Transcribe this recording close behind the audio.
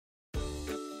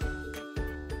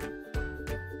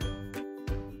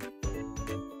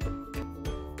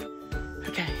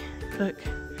Look,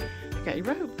 I got your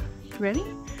rope. You ready?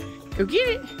 Go get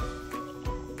it.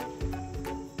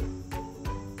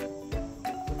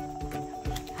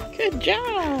 Good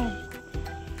job.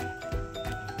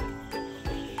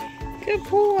 Good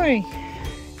boy.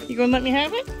 You gonna let me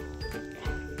have it?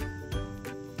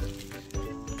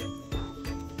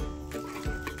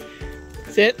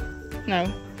 Sit. No,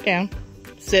 down.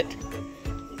 Sit.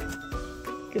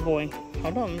 Good boy.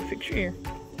 Hold on, let me fix your ear.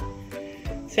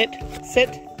 Sit,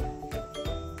 sit,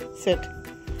 sit.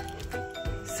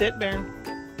 Sit, Baron.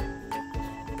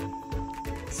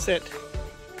 Sit.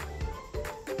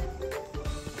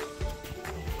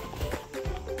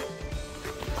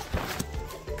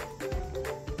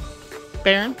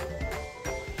 Baron.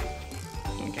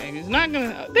 Okay, he's not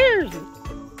gonna. There's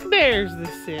the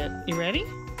sit. You ready?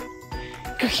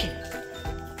 Go get it.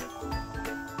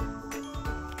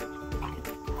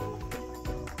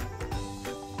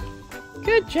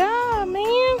 Good job,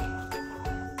 man.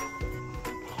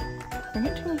 Bring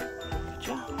it to me. Good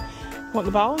job. Want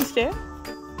the ball instead?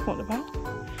 Want the ball?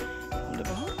 Want the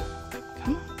ball?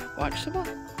 Come on, watch the ball.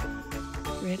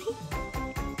 Ready?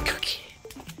 Go get it.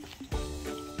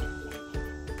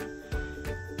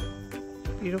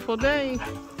 Beautiful day.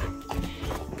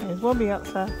 May as well be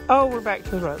outside. Oh, we're back to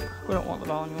the rope. We don't want the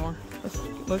ball anymore.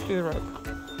 Let's do the rope.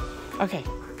 Okay,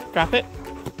 drop it.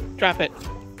 Drop it.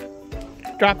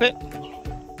 Drop it.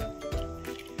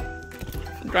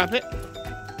 Drop it.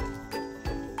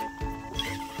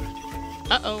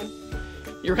 Uh-oh.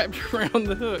 You're wrapped around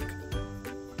the hook.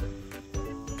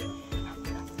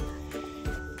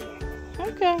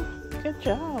 Okay. Good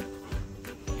job.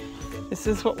 This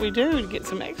is what we do to get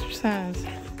some exercise.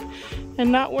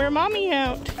 And not wear mommy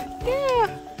out.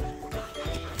 Yeah.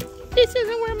 This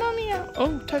isn't wear mommy out.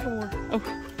 Oh, tug of war. Oh.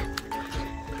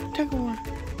 Tug of war.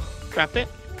 Drop it.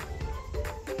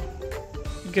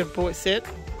 Good boy. Sit.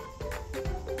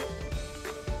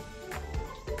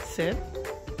 Sit.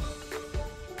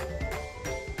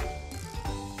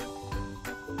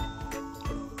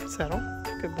 Settle.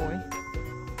 Good boy.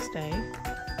 Stay.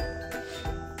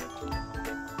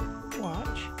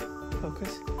 Watch.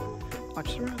 Focus.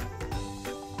 Watch the road.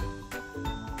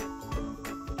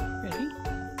 Ready?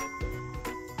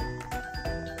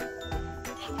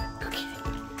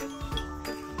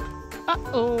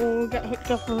 Uh-oh, got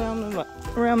hooked up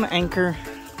around the anchor.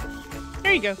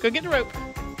 There you go. Go get the rope.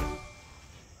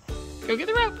 Go get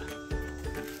the rope.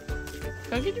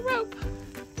 Go get the rope.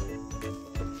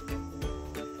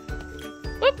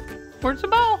 Whoop! Where's the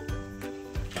ball?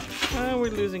 Oh, we're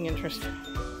losing interest.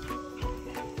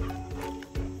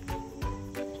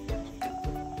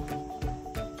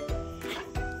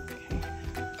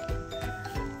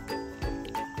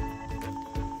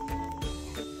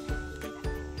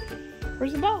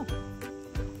 Where's the ball?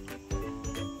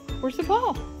 Where's the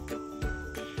ball?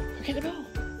 Go get the ball.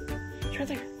 It's right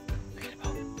there. Go get the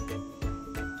ball.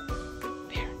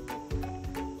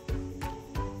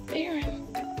 Baron.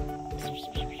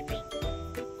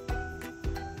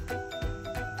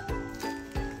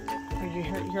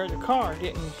 You heard the car,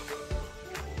 didn't you?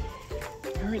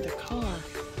 You heard the car.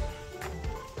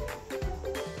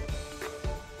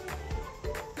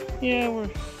 Yeah,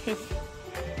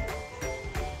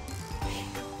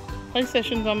 play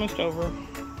session's almost over.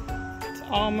 It's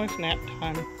almost nap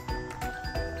time.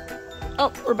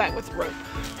 Oh, we're back with the rope.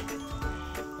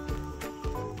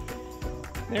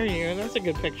 There you go. That's a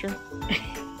good picture.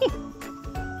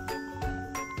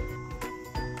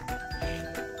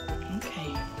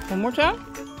 Okay. One more time.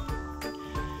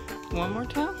 One more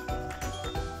time.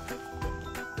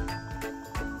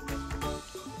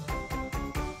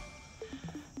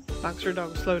 Boxer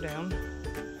dog, slow down.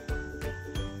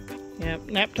 Yep,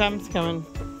 nap time's coming.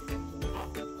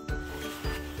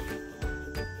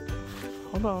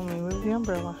 Hold on, let me move the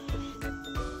umbrella.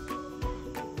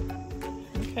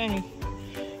 Okay.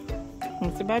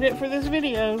 That's about it for this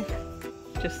video.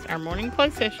 Just our morning play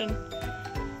session.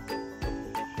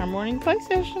 Our morning play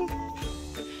session.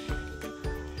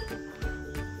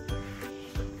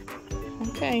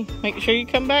 Okay, make sure you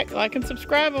come back, like and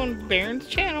subscribe on Baron's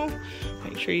channel.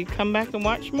 Make sure you come back and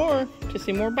watch more to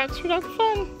see more Boxer Dog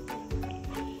fun.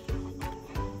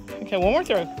 Okay, one more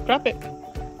throw. Drop it.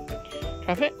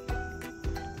 Drop it.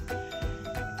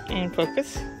 And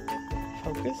focus.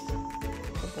 Focus.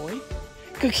 Good boy.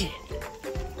 Good kid.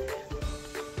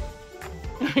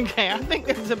 Okay, I think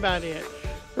that's about it.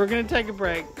 We're going to take a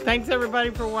break. Thanks everybody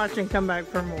for watching. Come back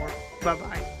for more.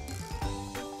 Bye-bye.